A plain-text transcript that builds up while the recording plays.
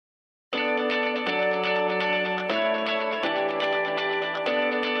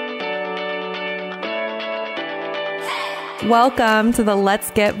Welcome to the Let's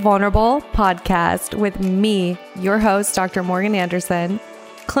Get Vulnerable podcast with me, your host, Dr. Morgan Anderson,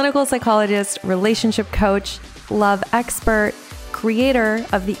 clinical psychologist, relationship coach, love expert, creator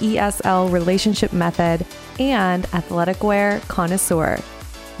of the ESL relationship method, and athletic wear connoisseur.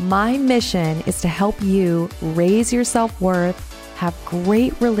 My mission is to help you raise your self-worth, have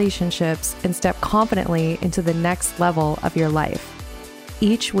great relationships, and step confidently into the next level of your life.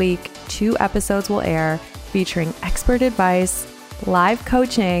 Each week, 2 episodes will air featuring expert advice, live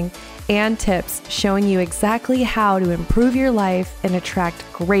coaching, and tips showing you exactly how to improve your life and attract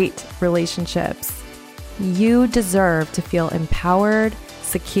great relationships. You deserve to feel empowered,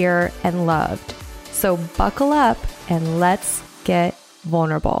 secure, and loved. So buckle up and let's get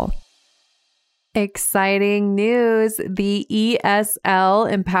vulnerable. Exciting news. The ESL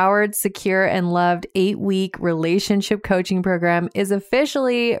Empowered, Secure, and Loved 8-week relationship coaching program is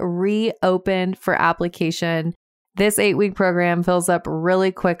officially reopened for application. This 8-week program fills up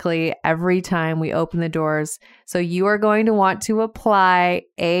really quickly every time we open the doors. So you are going to want to apply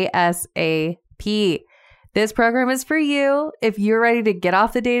ASAP. This program is for you if you're ready to get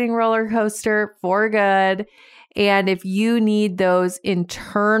off the dating roller coaster for good. And if you need those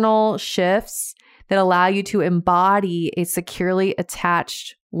internal shifts that allow you to embody a securely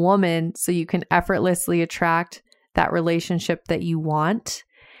attached woman so you can effortlessly attract that relationship that you want.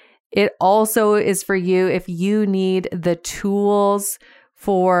 It also is for you if you need the tools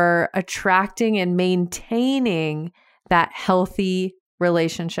for attracting and maintaining that healthy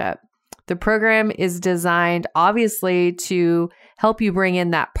relationship. The program is designed, obviously, to help you bring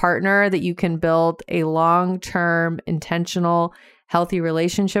in that partner that you can build a long-term, intentional, healthy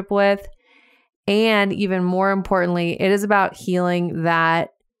relationship with. And even more importantly, it is about healing that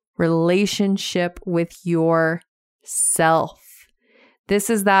relationship with yourself. This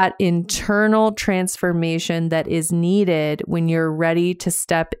is that internal transformation that is needed when you're ready to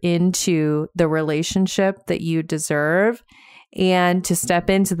step into the relationship that you deserve and to step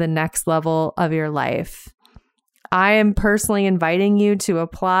into the next level of your life. I am personally inviting you to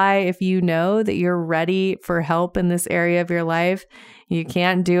apply if you know that you're ready for help in this area of your life. You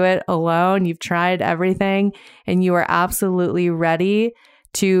can't do it alone. You've tried everything and you are absolutely ready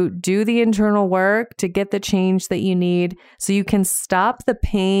to do the internal work to get the change that you need so you can stop the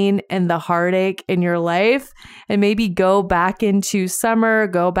pain and the heartache in your life and maybe go back into summer,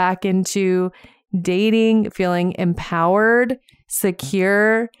 go back into dating, feeling empowered,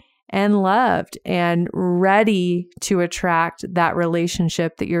 secure, and loved and ready to attract that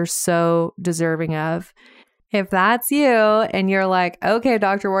relationship that you're so deserving of. If that's you and you're like, okay,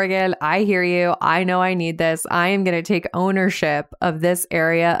 Dr. Morgan, I hear you. I know I need this. I am going to take ownership of this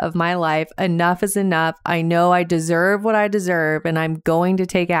area of my life. Enough is enough. I know I deserve what I deserve and I'm going to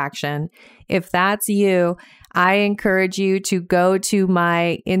take action. If that's you, I encourage you to go to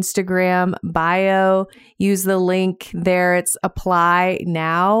my Instagram bio, use the link there. It's apply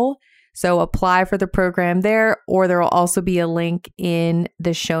now. So apply for the program there, or there will also be a link in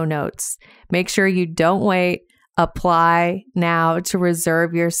the show notes. Make sure you don't wait. Apply now to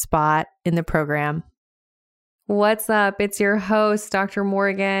reserve your spot in the program. What's up? It's your host, Dr.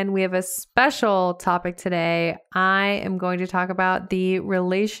 Morgan. We have a special topic today. I am going to talk about the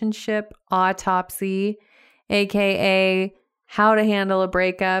relationship autopsy, A.k.a. how to handle a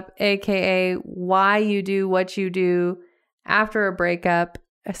breakup, A.k.a. why you do what you do after a breakup.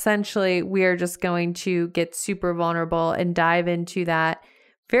 Essentially, we are just going to get super vulnerable and dive into that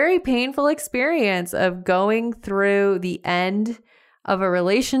very painful experience of going through the end of a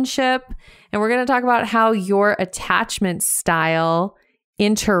relationship. And we're going to talk about how your attachment style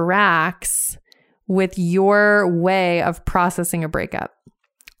interacts with your way of processing a breakup.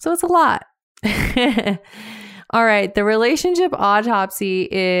 So it's a lot. All right. The relationship autopsy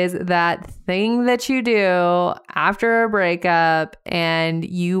is that thing that you do after a breakup and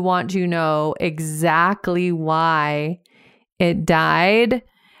you want to know exactly why it died,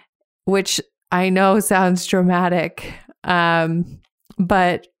 which I know sounds dramatic.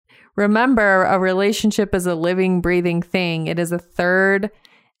 But remember, a relationship is a living, breathing thing. It is a third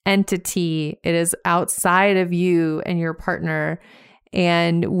entity. It is outside of you and your partner.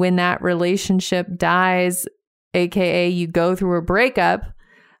 And when that relationship dies, AKA you go through a breakup,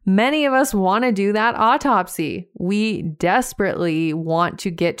 many of us want to do that autopsy. We desperately want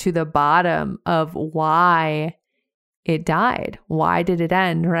to get to the bottom of why it died. Why did it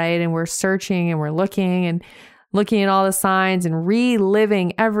end, right? And we're searching and we're looking at all the signs and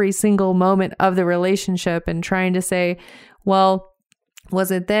reliving every single moment of the relationship and trying to say, well,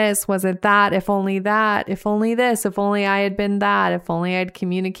 Was it this? Was it that? If only that, if only this, if only I had been that, if only I'd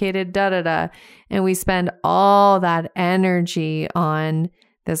communicated da da da. And we spend all that energy on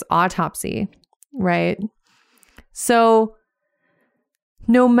this autopsy, right? So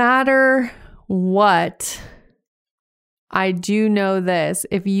no matter what, I do know this: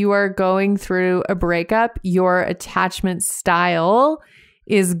 if you are going through a breakup, your attachment style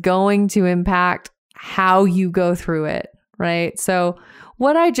is going to impact how you go through it, right? So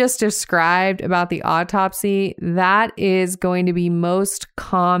what I just described about the autopsy, that is going to be most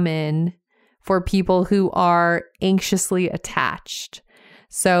common for people who are anxiously attached.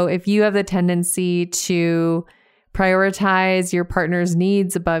 So if you have the tendency to prioritize your partner's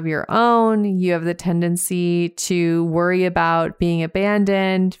needs above your own, you have the tendency to worry about being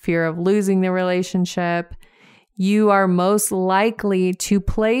abandoned, fear of losing the relationship, you are most likely to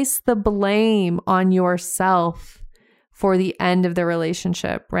place the blame on yourself for the end of the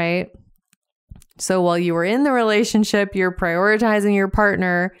relationship, right? So while you were in the relationship, you're prioritizing your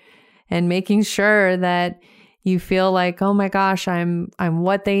partner and making sure that you feel like, oh my gosh, I'm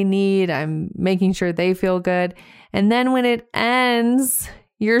what they need. I'm making sure they feel good. And then when it ends,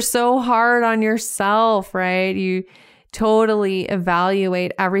 you're so hard on yourself, right? You totally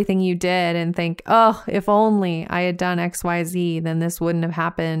evaluate everything you did and think, oh, if only I had done XYZ, then this wouldn't have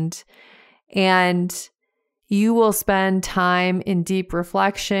happened. And you will spend time in deep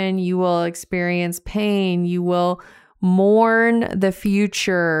reflection. You will experience pain. You will mourn the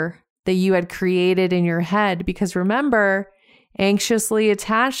future that you had created in your head. Because remember, anxiously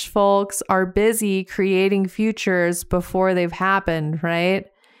attached folks are busy creating futures before they've happened, right?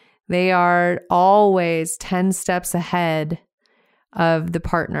 They are always 10 steps ahead of the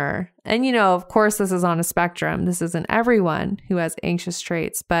partner. And, of course, this is on a spectrum. This isn't everyone who has anxious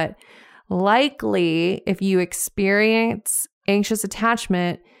traits, but likely if you experience anxious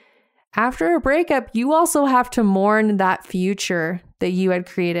attachment after a breakup, you also have to mourn that future that you had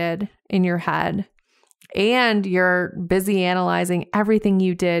created in your head. And you're busy analyzing everything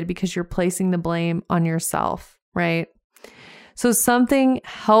you did because you're placing the blame on yourself, right? So something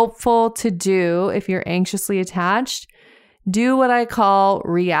helpful to do if you're anxiously attached, do what I call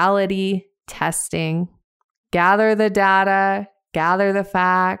reality testing. Gather the data, gather the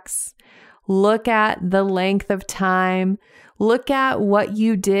facts, look at the length of time, look at what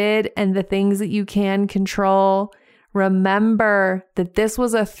you did and the things that you can control. Remember that this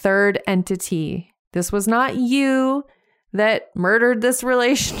was a third entity. This was not you that murdered this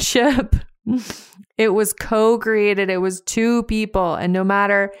relationship. It was co-created. It was two people. And no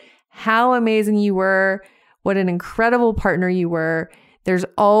matter how amazing you were, what an incredible partner you were, there's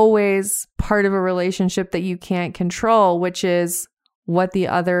always part of a relationship that you can't control, which is what the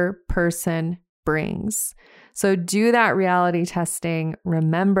other person brings. So do that reality testing.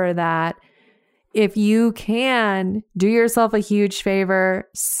 Remember that. If you can, do yourself a huge favor,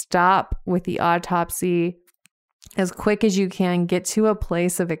 stop with the autopsy as quick as you can. Get to a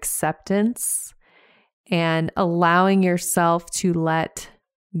place of acceptance and allowing yourself to let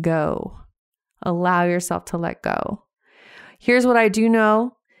go. Allow yourself to let go. Here's what I do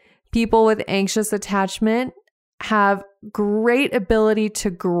know. People with anxious attachment have great ability to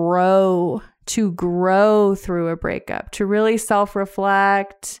grow through a breakup, to really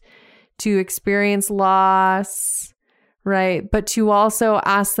self-reflect, to experience loss, right? But to also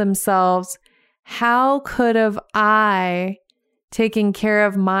ask themselves, how could have I taken care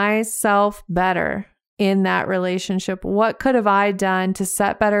of myself better in that relationship? What could have I done to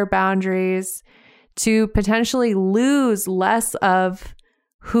set better boundaries, to potentially lose less of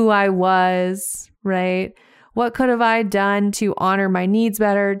who I was, right? What could have I done to honor my needs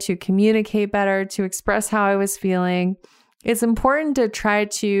better, to communicate better, to express how I was feeling? It's important to try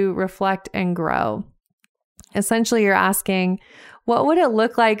to reflect and grow. Essentially, you're asking, what would it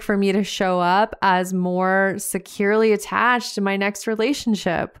look like for me to show up as more securely attached in my next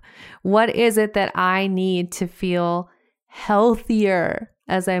relationship? What is it that I need to feel healthier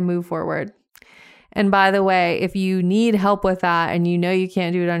as I move forward? And by the way, if you need help with that and you know you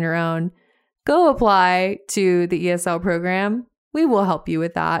can't do it on your own, go apply to the ESL program. We will help you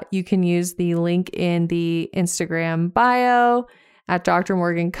with that. You can use the link in the Instagram bio at Dr.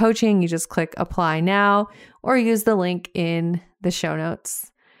 Morgan Coaching. You just click apply now or use the link in the show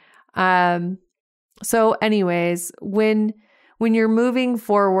notes. So anyways, when you're moving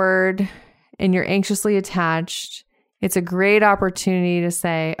forward and you're anxiously attached, it's a great opportunity to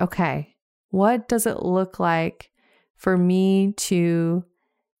say, okay, what does it look like for me to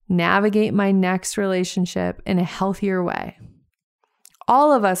navigate my next relationship in a healthier way?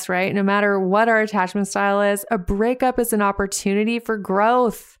 all of us, right? No matter what our attachment style is, a breakup is an opportunity for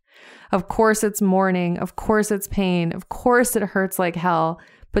growth. Of course, it's mourning. Of course, it's pain. Of course, it hurts like hell,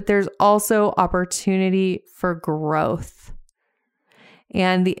 but there's also opportunity for growth.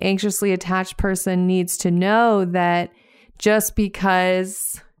 And the anxiously attached person needs to know that just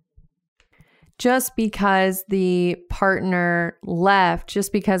because the partner left,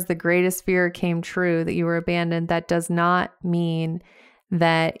 just because the greatest fear came true that you were abandoned, that does not mean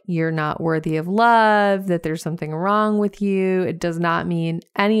that you're not worthy of love, that there's something wrong with you. It does not mean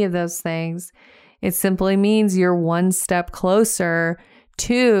any of those things. It simply means you're one step closer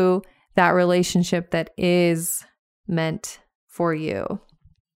to that relationship that is meant for you.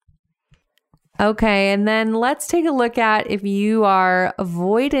 Okay, and then let's take a look at if you are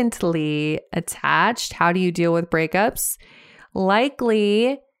avoidantly attached. How do you deal with breakups?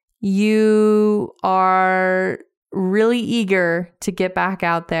 Likely you are really eager to get back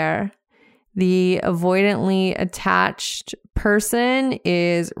out there. The avoidantly attached person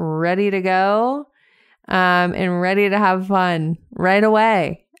is ready to go and ready to have fun right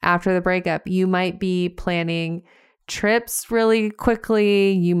away after the breakup. You might be planning trips really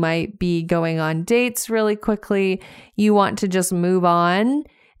quickly. You might be going on dates really quickly. You want to just move on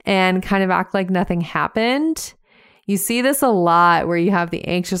and kind of act like nothing happened. You see this a lot where you have the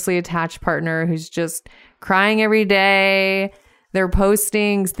anxiously attached partner who's just crying every day. They're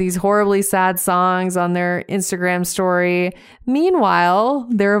posting these horribly sad songs on their Instagram story. Meanwhile,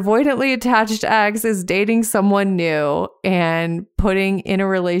 their avoidantly attached ex is dating someone new and putting in a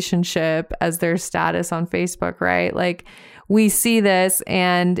relationship as their status on Facebook, right? Like we see this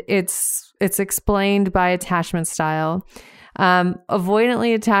and it's explained by attachment style.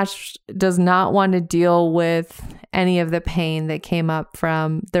 Avoidantly attached does not want to deal with any of the pain that came up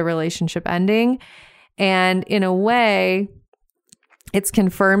from the relationship ending. And in a way, it's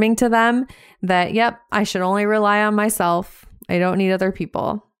confirming to them that, yep, I should only rely on myself. I don't need other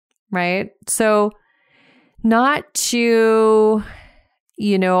people, right? So not to,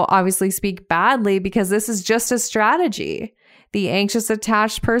 obviously speak badly, because this is just a strategy. The anxious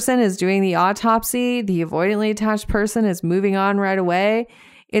attached person is doing the autopsy. The avoidantly attached person is moving on right away.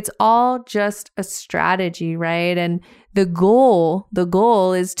 It's all just a strategy, right? And the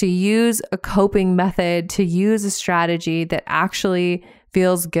goal is to use a coping method, to use a strategy that actually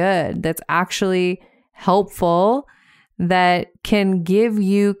feels good, that's actually helpful, that can give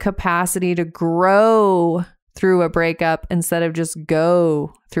you capacity to grow through a breakup instead of just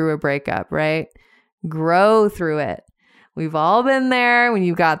go through a breakup, right? Grow through it. We've all been there when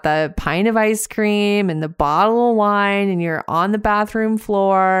you've got the pint of ice cream and the bottle of wine and you're on the bathroom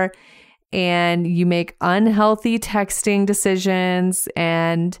floor and you make unhealthy texting decisions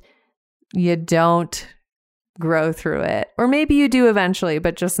and you don't grow through it. Or maybe you do eventually,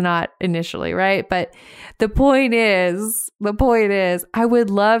 but just not initially, right? But the point is, I would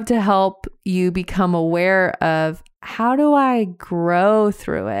love to help you become aware of, how do I grow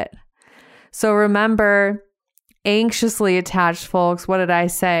through it? So remember, anxiously attached folks, what did I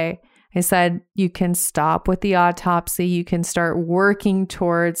say? I said, you can stop with the autopsy. You can start working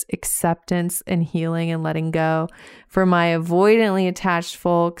towards acceptance and healing and letting go. For my avoidantly attached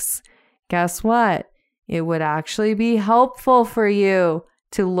folks, guess what? It would actually be helpful for you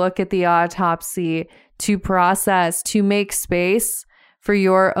to look at the autopsy, to process, to make space for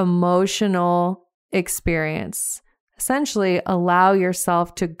your emotional experience. Essentially, allow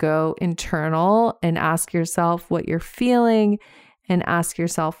yourself to go internal and ask yourself what you're feeling and ask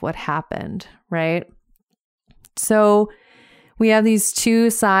yourself what happened, right? So we have these two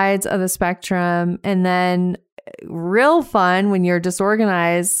sides of the spectrum, and then real fun when you're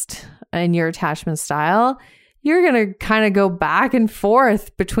disorganized in your attachment style, you're going to kind of go back and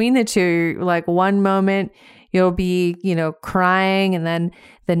forth between the two. Like one moment you'll be, crying, and then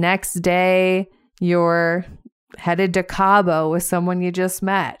the next day you're headed to Cabo with someone you just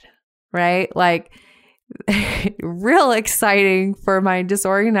met, right? Like real exciting for my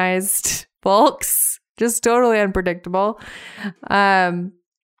disorganized folks, just totally unpredictable.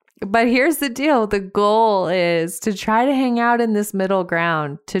 But here's the deal. The goal is to try to hang out in this middle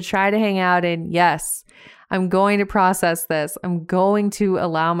ground, to try to hang out in, yes, I'm going to process this. I'm going to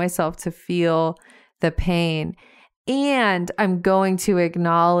allow myself to feel the pain. And I'm going to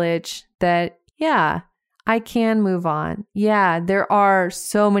acknowledge that, yeah, I can move on. Yeah, there are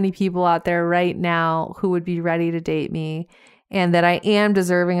so many people out there right now who would be ready to date me, and that I am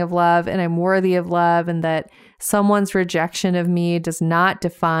deserving of love and I'm worthy of love, and that someone's rejection of me does not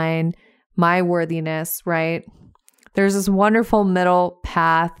define my worthiness, right? There's this wonderful middle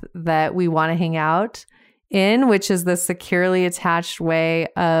path that we want to hang out in, which is the securely attached way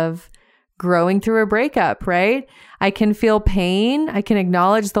of growing through a breakup, right? I can feel pain. I can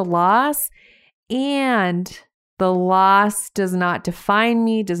acknowledge the loss, and the loss does not define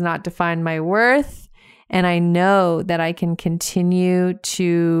me, does not define my worth. And I know that I can continue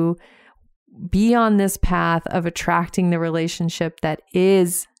to be on this path of attracting the relationship that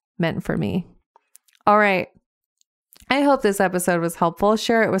is meant for me. All right. I hope this episode was helpful.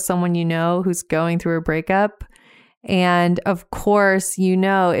 Share it with someone you know who's going through a breakup. And of course,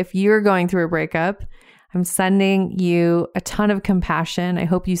 if you're going through a breakup, I'm sending you a ton of compassion. I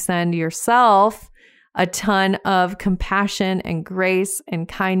hope you send yourself a ton of compassion and grace and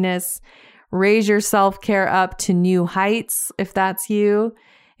kindness. Raise your self-care up to new heights if that's you.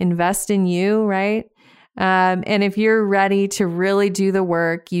 Invest in you, right? And if you're ready to really do the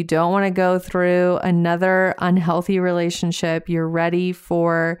work, you don't want to go through another unhealthy relationship, you're ready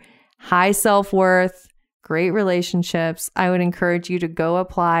for high self-worth, great relationships, I would encourage you to go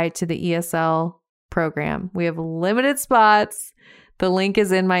apply to the ESL program. We have limited spots. The link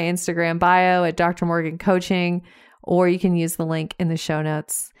is in my Instagram bio at Dr. Morgan Coaching, or you can use the link in the show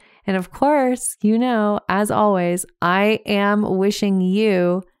notes. And of course, as always, I am wishing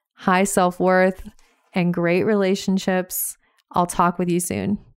you high self-worth and great relationships. I'll talk with you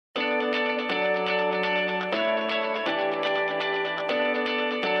soon.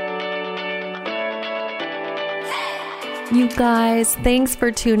 You guys, thanks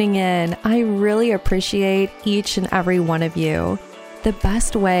for tuning in. I really appreciate each and every one of you. The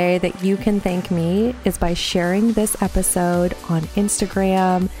best way that you can thank me is by sharing this episode on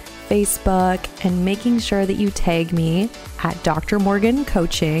Instagram, Facebook, and making sure that you tag me at Dr. Morgan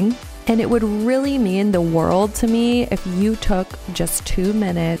Coaching. And it would really mean the world to me if you took just 2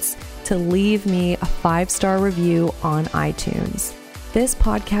 minutes to leave me a 5-star review on iTunes. This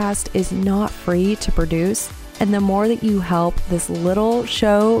podcast is not free to produce, and the more that you help this little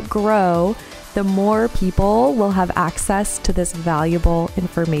show grow, the more people will have access to this valuable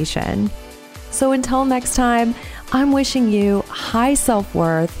information. So until next time, I'm wishing you high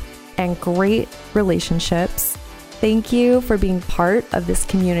self-worth and great relationships. Thank you for being part of this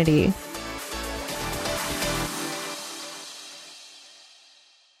community.